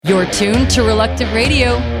You're tuned to Reluctant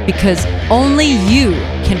Radio because only you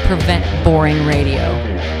can prevent boring radio.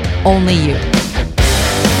 Only you.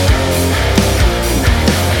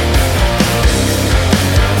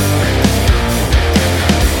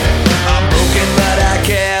 I'm broken, but I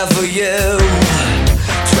care for you.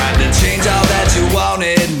 Trying to change all that you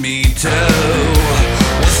wanted me to.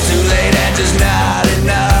 Was too late and just not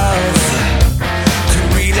enough to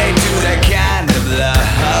relate to that kind of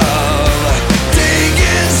love.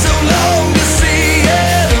 Taking so long to see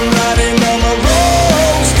it, running on my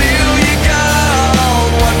road, still you gone.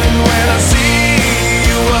 Wondering when I see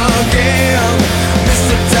you again.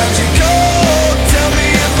 Mr. Times you called, tell me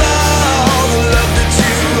about the love that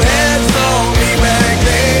you had for me back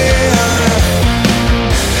then.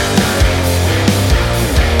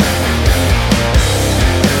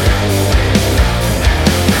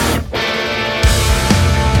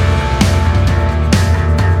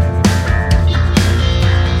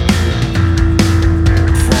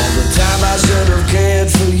 All the time I should have cared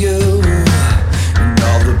for you, and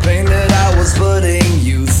all the pain that I was putting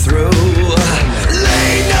you through.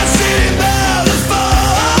 Late night sitting by the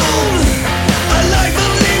phone, I like the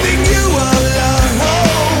leaving you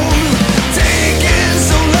alone. Taking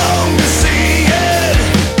so long to see it,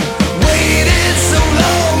 waited so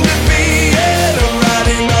long to be it.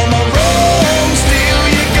 Riding on my road, still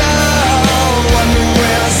you gone. Wonder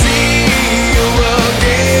when I see you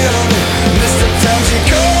again. Mr. Times you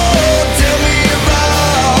called, tell me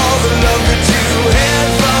about the love that you had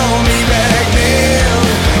for me back then.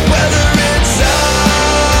 Whether it's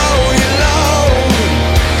all you long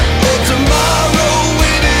or tomorrow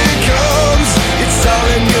when it comes, it's all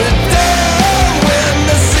in good time when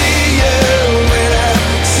I see you, when I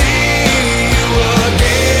see you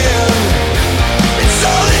again. It's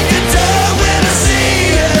all in good time when I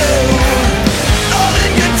see you, all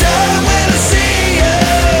in good time when I see you,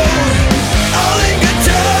 all in good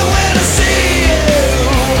time when I see you,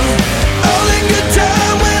 all in good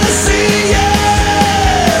time when I see you.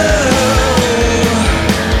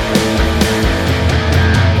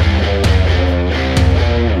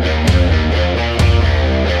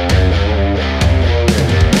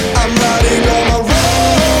 I'm riding on my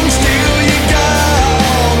road, still you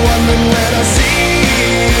gone. Wondering when I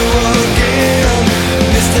see you again.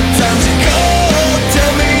 Mr. Times you called,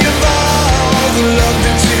 tell me about the love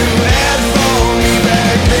that you had for me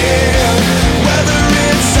back then. Whether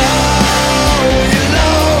it's all you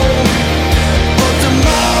long or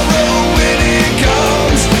tomorrow when it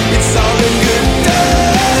comes, it's all in good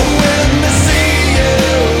time when I see you,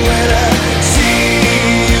 when I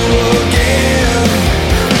see you again.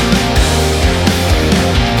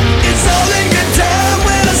 It's all in good time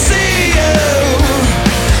when I see you,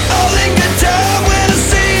 all in good time when I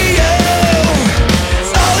see you,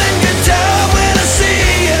 it's all in good time when I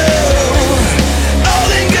see you, all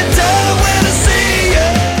in good time when I see you.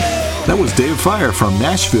 That was Dave Fire from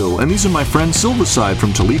Nashville, and these are my friend Silverside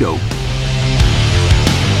from Toledo.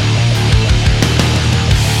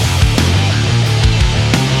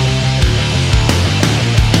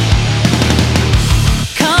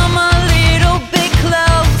 Come a little bit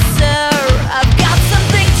closer. I've got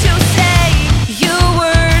something to say. Your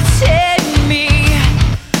words hit me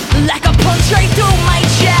like a punch right through my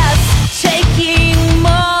chest, taking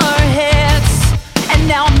more hits. And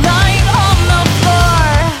now I'm lying on the floor,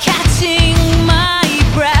 catching my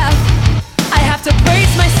breath. I have to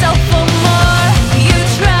brace myself for more. You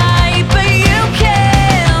try, but you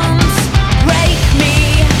can't break me.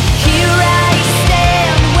 Here I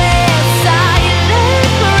stand with silent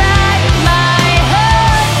cry. My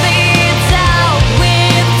heart bleeds out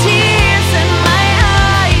with tears in my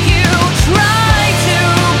eyes. You try to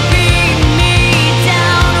beat me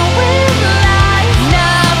down with lies.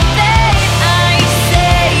 Nothing I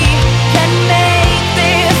say can make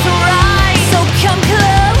this right. So come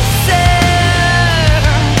closer.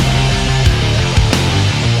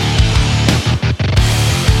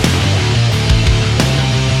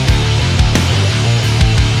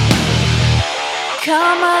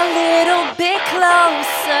 Come a little bit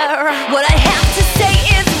closer. What I have to say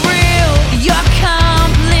is real. Your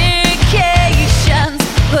complications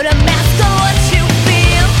put a mask on what you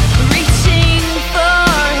feel. Reaching for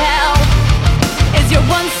help is your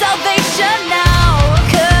one salvation now.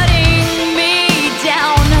 Cutting me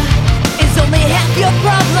down is only half your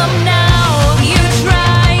problem now. You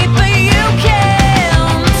try, but you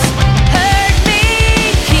can't hurt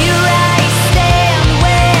me. Here I stand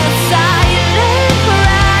with silent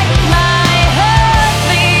cry. My heart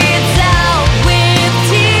bleeds out with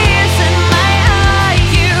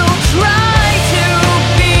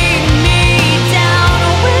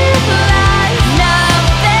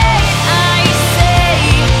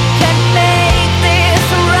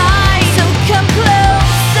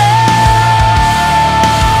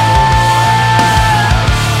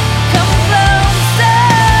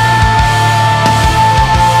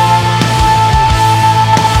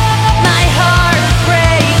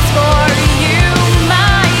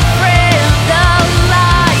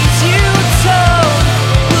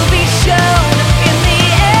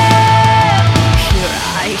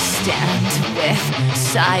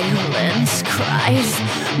Silence cries,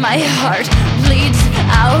 my heart bleeds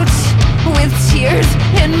out with tears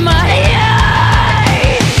in my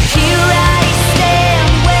eyes. Here I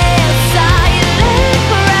stand with silent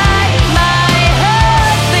cry, my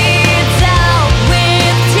heart bleeds out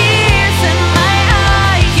with tears in my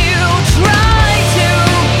eyes. You try to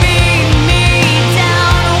beat me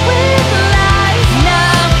down with lies.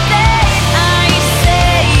 Nothing I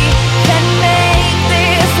say can make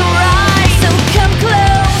this right. So come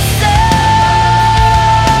closer,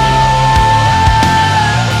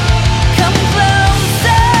 come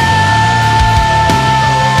closer.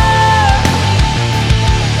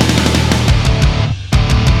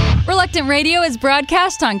 Reluctant Radio is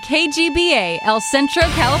broadcast on KGBA, El Centro,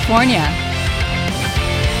 California.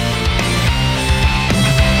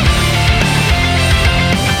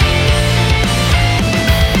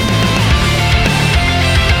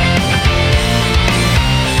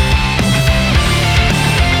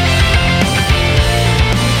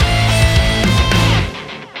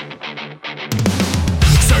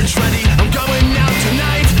 Search ready, I'm going out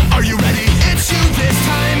tonight. Are you ready? It's you this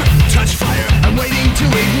time. Touch fire, I'm waiting to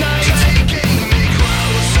ignite. Taking me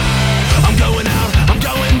closer. I'm going out, I'm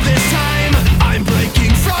going this time. I'm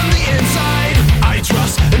breaking from the inside. I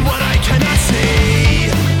trust in what I cannot see.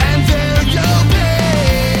 And there you'll be.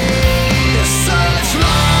 Such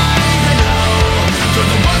light, I know. You're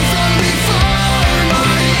the one from before.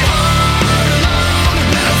 My heart alone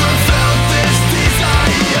never felt this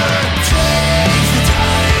desire. Take the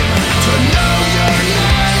time to know your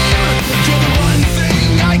name. You're the one thing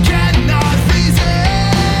I cannot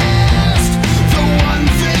resist. The one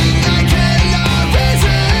thing I cannot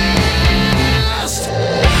resist.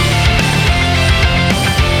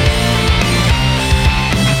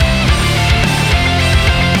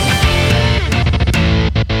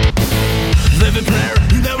 Live in prayer,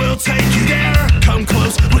 you know we'll take you there. Come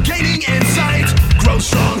close, we're gaining insight. Grow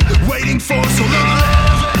strong, waiting for so long.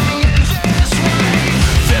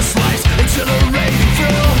 This life's exhilarating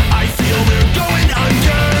thrill. I feel we're going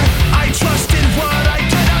under. I trust in what I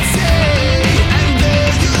cannot see. And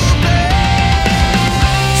there you'll be.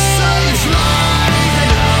 Such light, I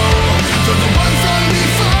know. You're the one from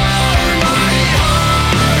before. My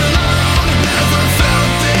heart alone never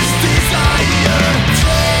felt this desire.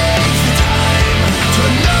 Take the time to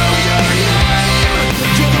know your name.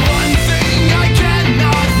 You're the one thing I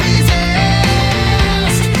cannot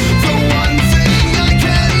resist. The one thing I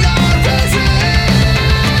cannot resist.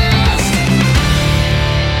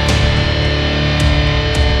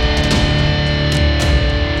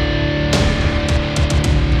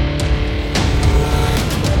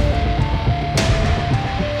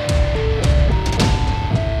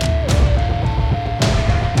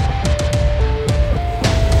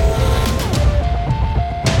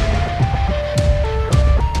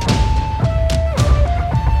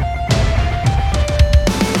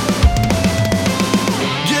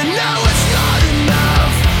 You know it's not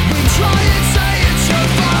enough. We try and say it's your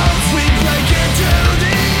fault. We break it to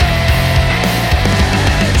the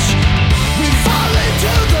edge. We fall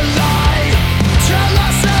into the lie. Tell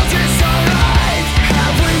ourselves it's alright.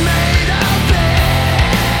 Have we made our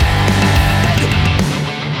bed?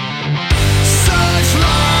 Such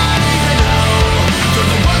light, I know. You're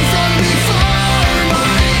the one from before.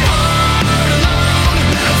 My heart alone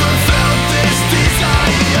never felt this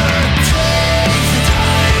desire. Take the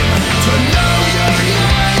time to know your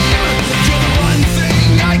name. You're the one thing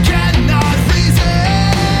I cannot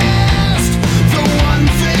resist. The one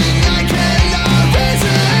thing I cannot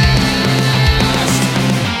resist.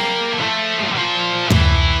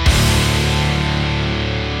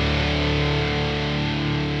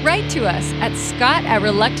 Write to us at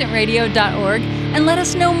scott@reluctantradio.org and let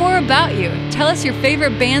us know more about you. Tell us your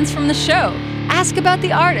favorite bands from the show. Ask about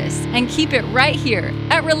the artists and keep it right here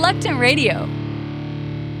at Reluctant Radio.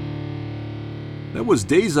 That was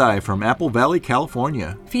Day's Eye from Apple Valley,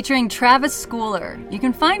 California. Featuring Travis Schooler. You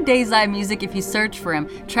can find Day's Eye music if you search for him.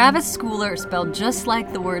 Travis Schooler, spelled just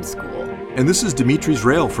like the word school. And this is Dimitri's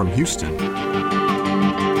Rail from Houston.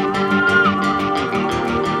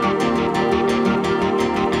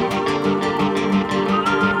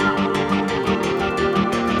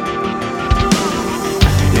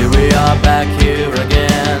 Here we are back here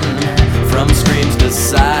again. From screams to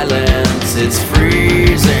silence, it's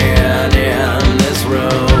freezing in this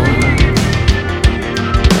room.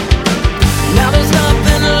 Now there's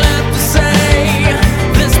nothing left to say.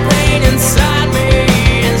 This pain inside me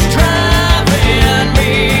is driving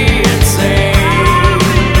me insane.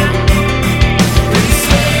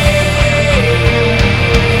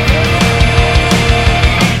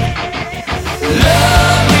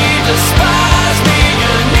 Love me, despise me.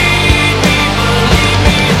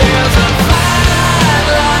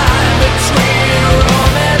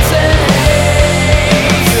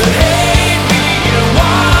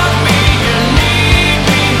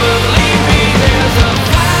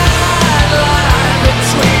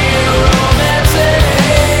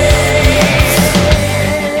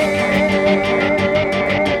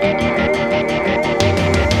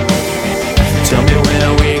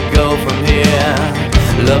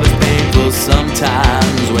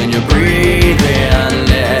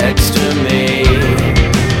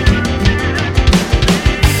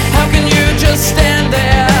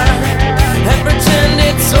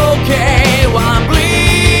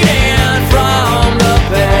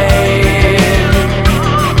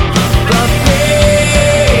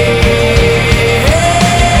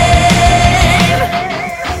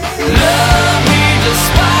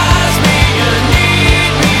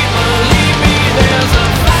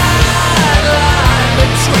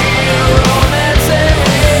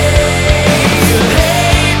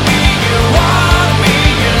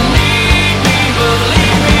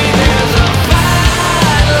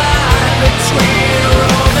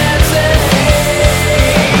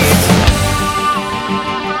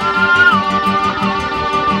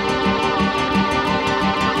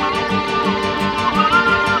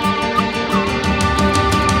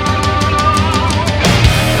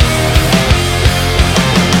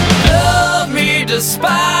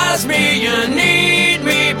 trust me, you need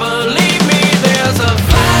me, believe me, there's a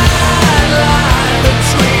fine line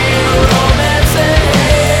between romance and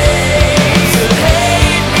hate. You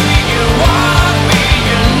hate me, you want me,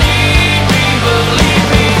 you need me, believe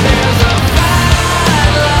me, there's a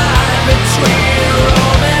fine line between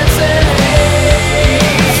romance and hate.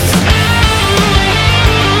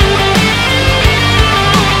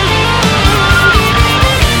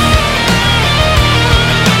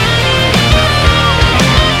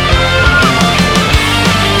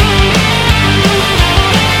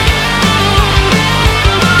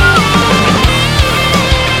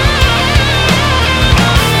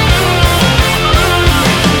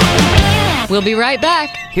 We'll be right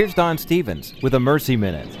back. Here's Don Stevens with a Mercy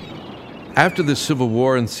Minute. After the Civil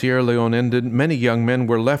War in Sierra Leone ended, many young men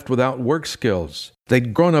were left without work skills.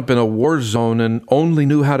 They'd grown up in a war zone and only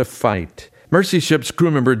knew how to fight. Mercy Ship's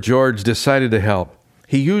crew member George decided to help.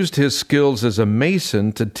 He used his skills as a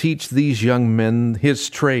mason to teach these young men his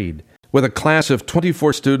trade. With a class of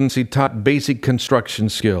 24 students, he taught basic construction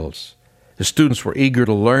skills. The students were eager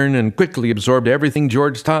to learn and quickly absorbed everything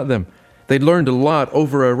George taught them. They learned a lot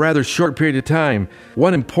over a rather short period of time.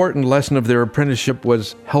 One important lesson of their apprenticeship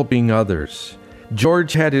was helping others.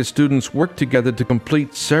 George had his students work together to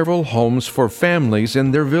complete several homes for families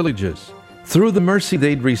in their villages. Through the mercy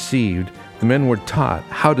they'd received, the men were taught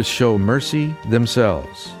how to show mercy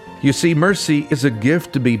themselves. You see, mercy is a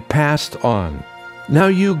gift to be passed on. Now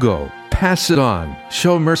you go, pass it on.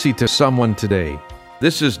 Show mercy to someone today.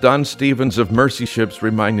 This is Don Stevens of Mercy Ships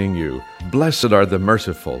reminding you, blessed are the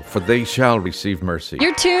merciful, for they shall receive mercy.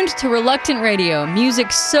 You're tuned to Reluctant Radio.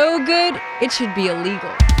 Music so good, it should be illegal.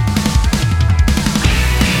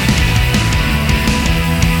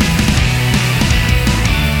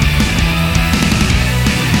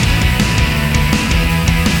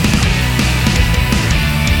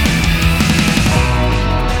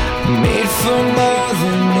 Made for more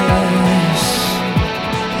than us,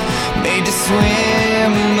 made to swim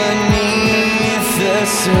beneath the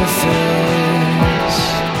surface.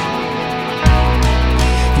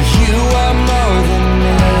 You are more than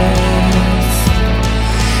earth.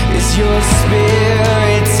 Is your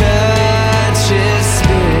spirit touches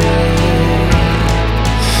spirit?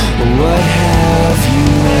 What have you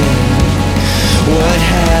made? What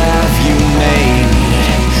have you made?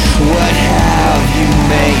 What have you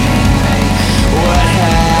made? What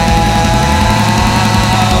have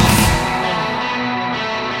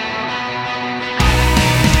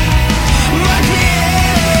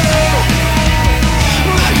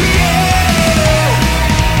my creator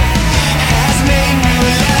has made new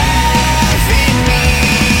life in me,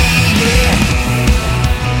 yeah.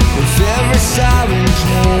 With every siren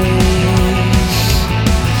place,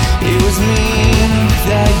 it was me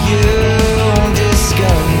that you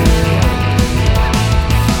discovered.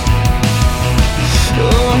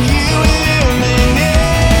 Oh, you illuminate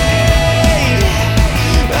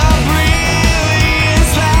a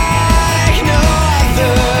brilliance like no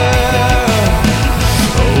other.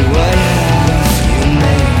 Oh, what have you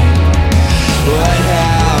made? What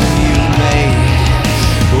have you made?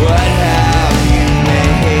 What have you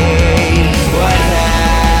made? What have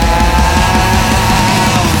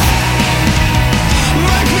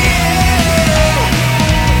my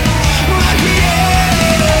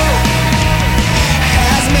creator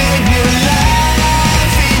has made new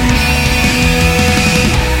life in me.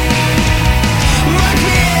 My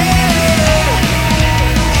creator,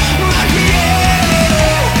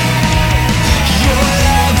 your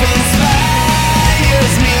love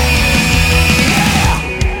inspires me.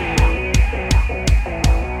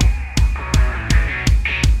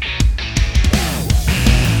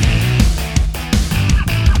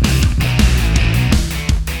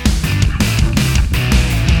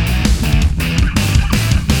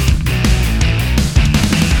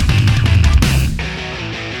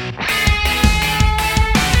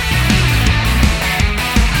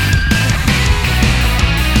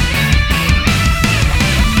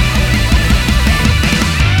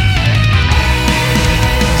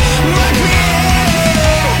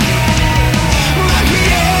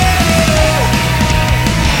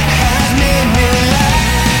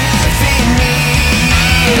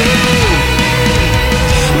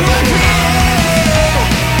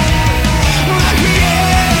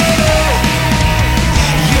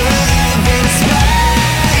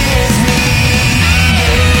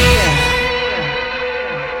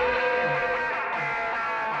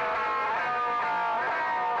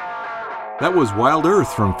 That was Wild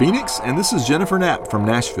Earth from Phoenix, and this is Jennifer Knapp from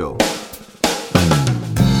Nashville.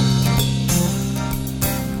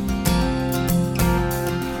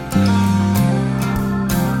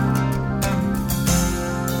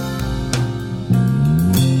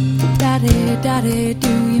 Daddy, Daddy, do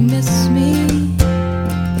you miss me?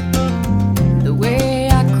 The way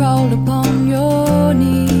I crawled upon your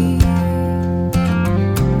knee,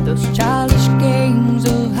 those childish games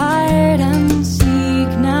of hide and seek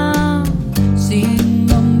now seem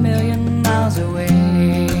a million miles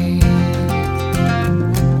away.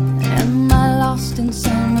 Am I lost in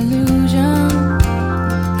some illusion?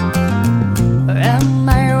 Or am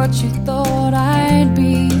I what you thought I'd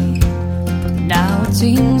be? Now it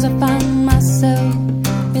seems I find myself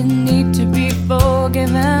in need to be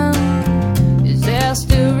forgiven. Is there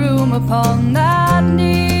still room upon that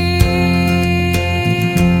need?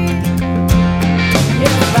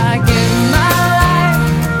 If I give my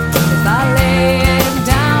life, if I lay it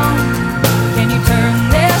down, can you turn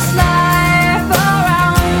this life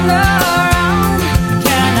around, around?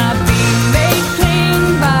 Can I be made clean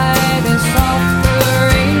by this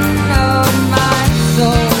offering of my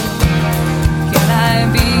soul? Can I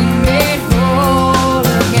be made whole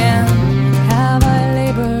again? Have I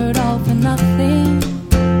labored all for nothing,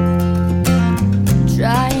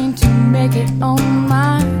 trying to make it on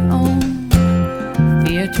my own?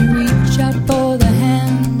 Fear to reach out for the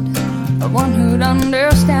hand of one who'd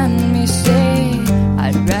understand me. Say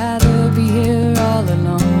I'd rather be here all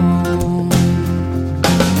alone.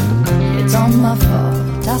 It's all my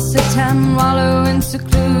fault. I sit and wallow in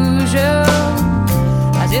seclusion,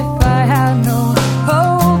 as if I had no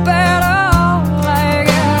hope at all. I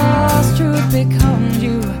guess truth becomes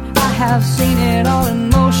you. I have seen it all in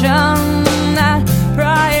motion. That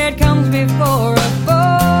pride comes before a fall.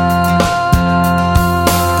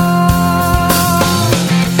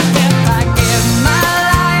 If I give my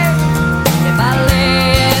life, if I lay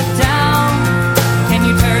it down, can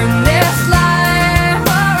you turn this life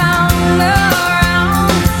around,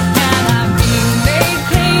 around? Can I be made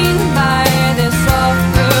clean by this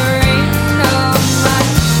offering of my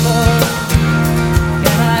soul?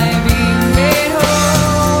 Can I be made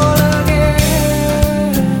whole again?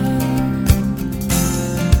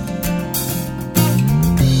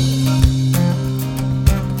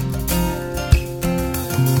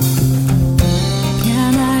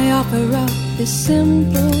 Can I offer up this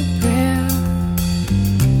simple prayer?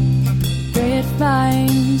 Pray it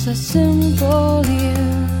finds a simple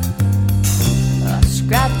ear, a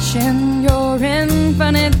scratch in your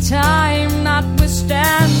infinite time,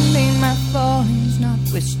 notwithstanding my fallings,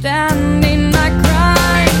 notwithstanding my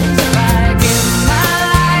crimes. If I give my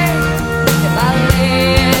life, if I lay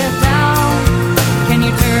it down, can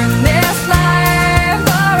you turn this life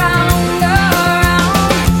around,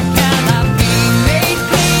 around? Can I be made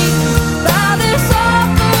clean by this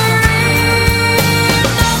offering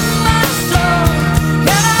of my soul?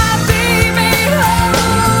 Can I be made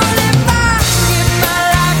whole if I give my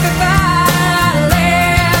life, if I lay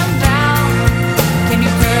it down? Can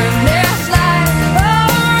you turn this life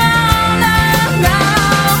around,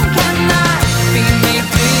 around? Can I be made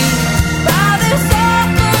clean by this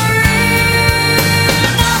offering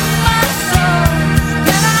of my soul?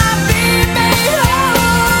 Can I be made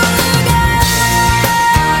whole again?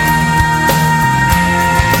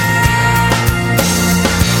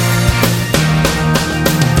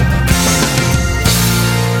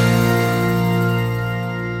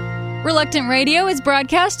 Reluctant Radio is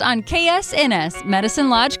broadcast on KSNS, Medicine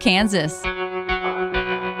Lodge, Kansas.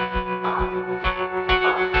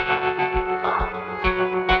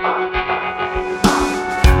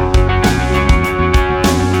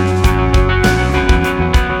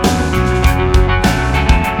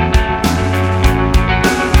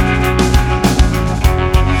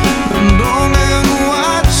 Born in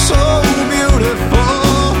white, so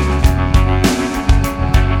beautiful.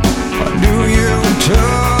 Why do you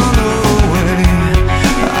turn away?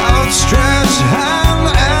 Outstretched hand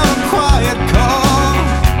and a quiet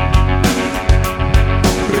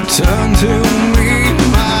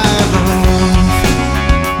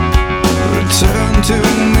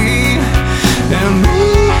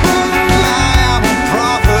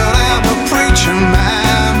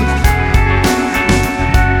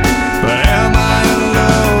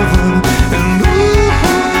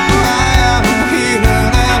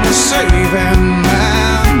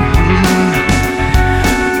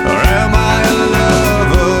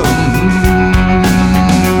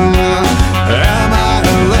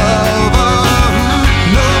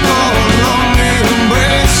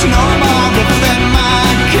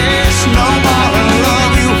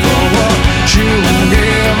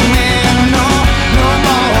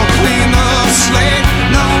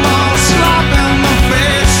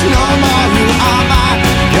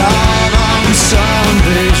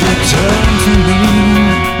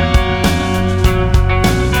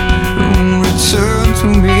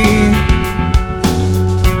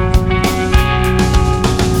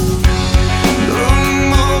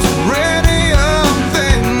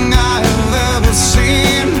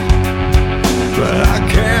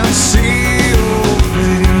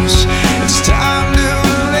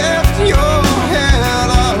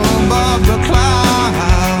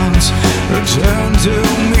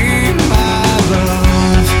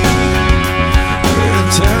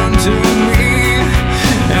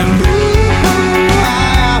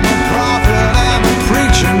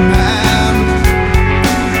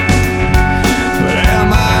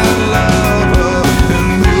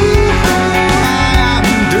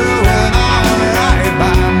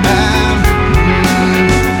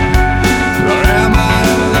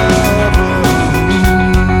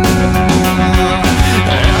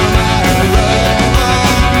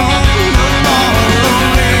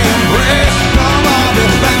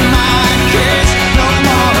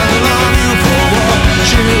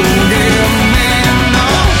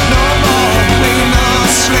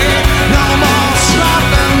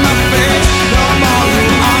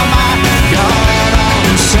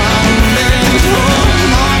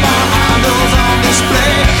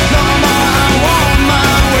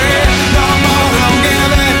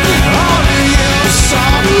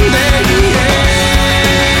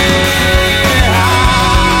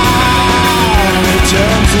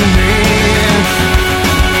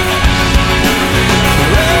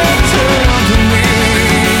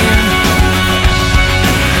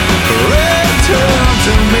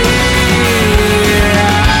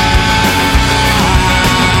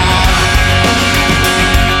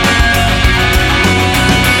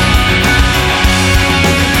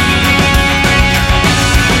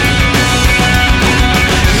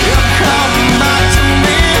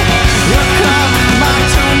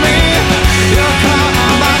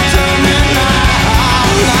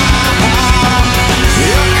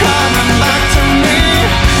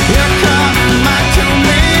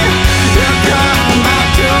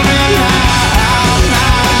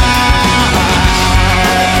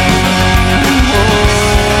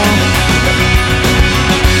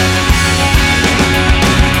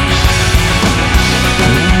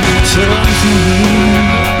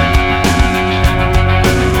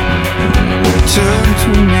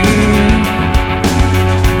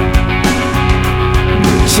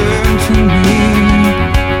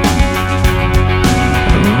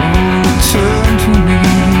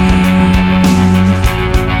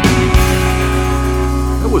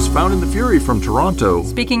from Toronto.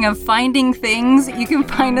 Speaking of finding things, you can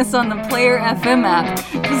find us on the Player FM app.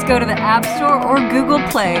 Just go to the App Store or Google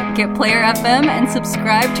Play, get Player FM, and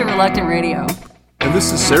subscribe to Reluctant Radio. And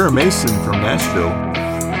this is Sarah Mason from Nashville.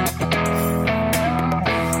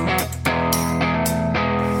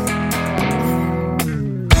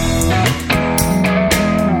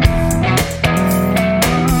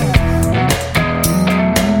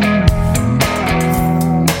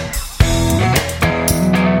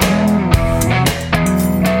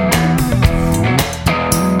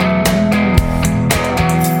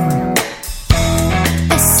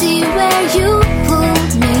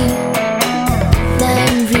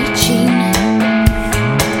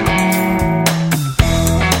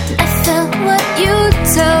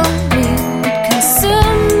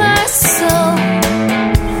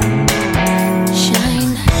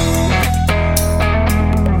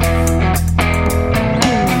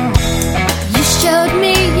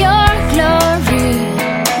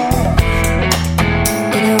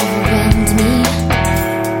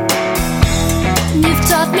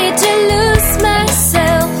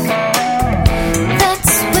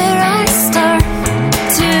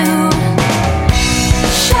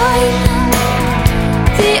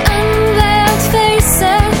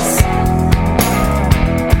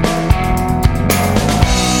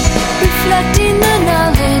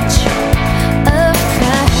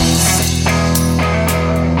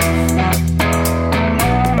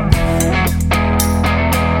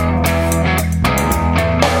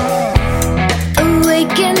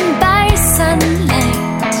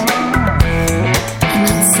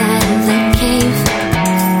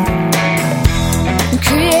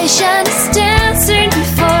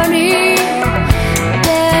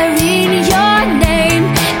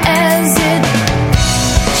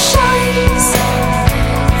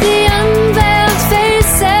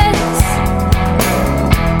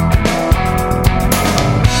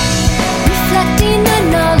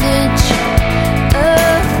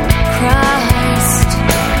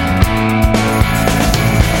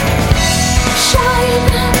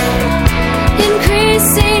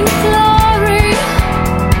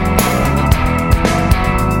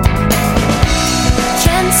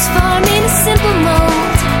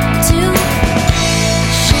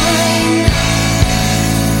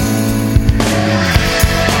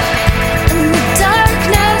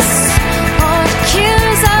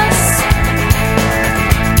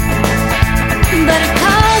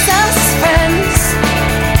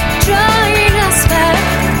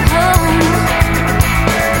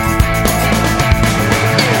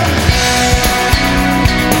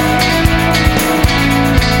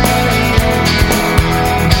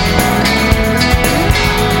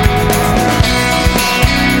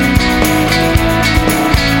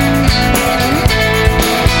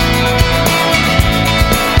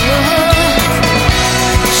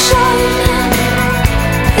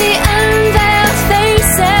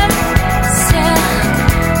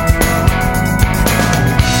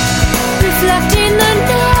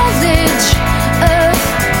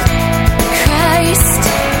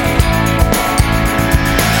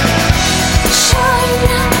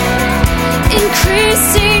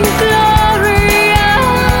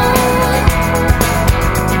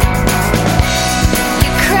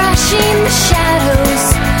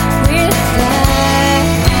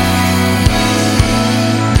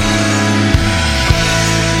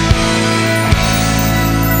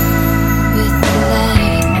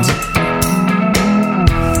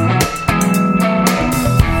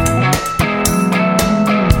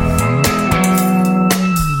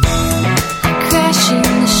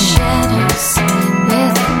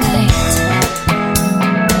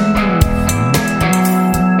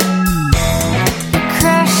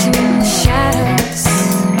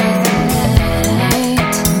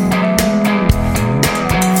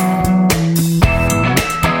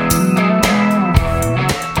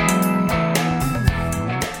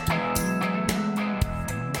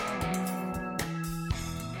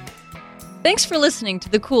 Thanks for listening to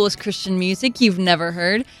the coolest Christian music you've never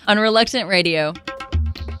heard on Reluctant Radio.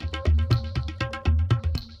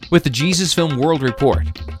 With the Jesus Film World Report,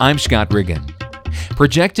 I'm Scott Riggin.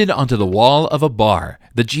 Projected onto the wall of a bar,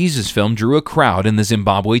 the Jesus film drew a crowd in the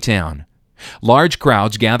Zimbabwe town. Large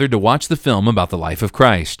crowds gathered to watch the film about the life of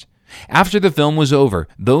Christ. After the film was over,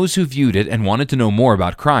 those who viewed it and wanted to know more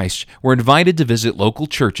about Christ were invited to visit local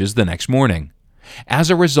churches the next morning. As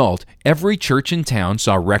a result, every church in town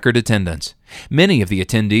saw record attendance. Many of the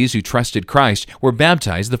attendees who trusted Christ were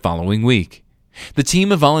baptized the following week. The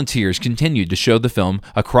team of volunteers continued to show the film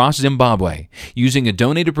across Zimbabwe, using a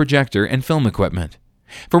donated projector and film equipment.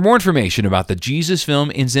 For more information about the Jesus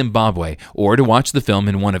Film in Zimbabwe, or to watch the film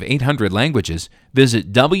in one of 800 languages,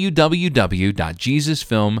 visit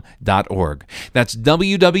www.jesusfilm.org. That's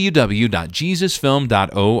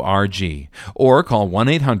www.jesusfilm.org, or call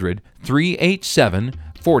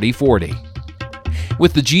 1-800-387-4040.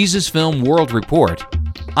 With the Jesus Film World Report,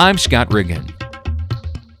 I'm Scott Riggin.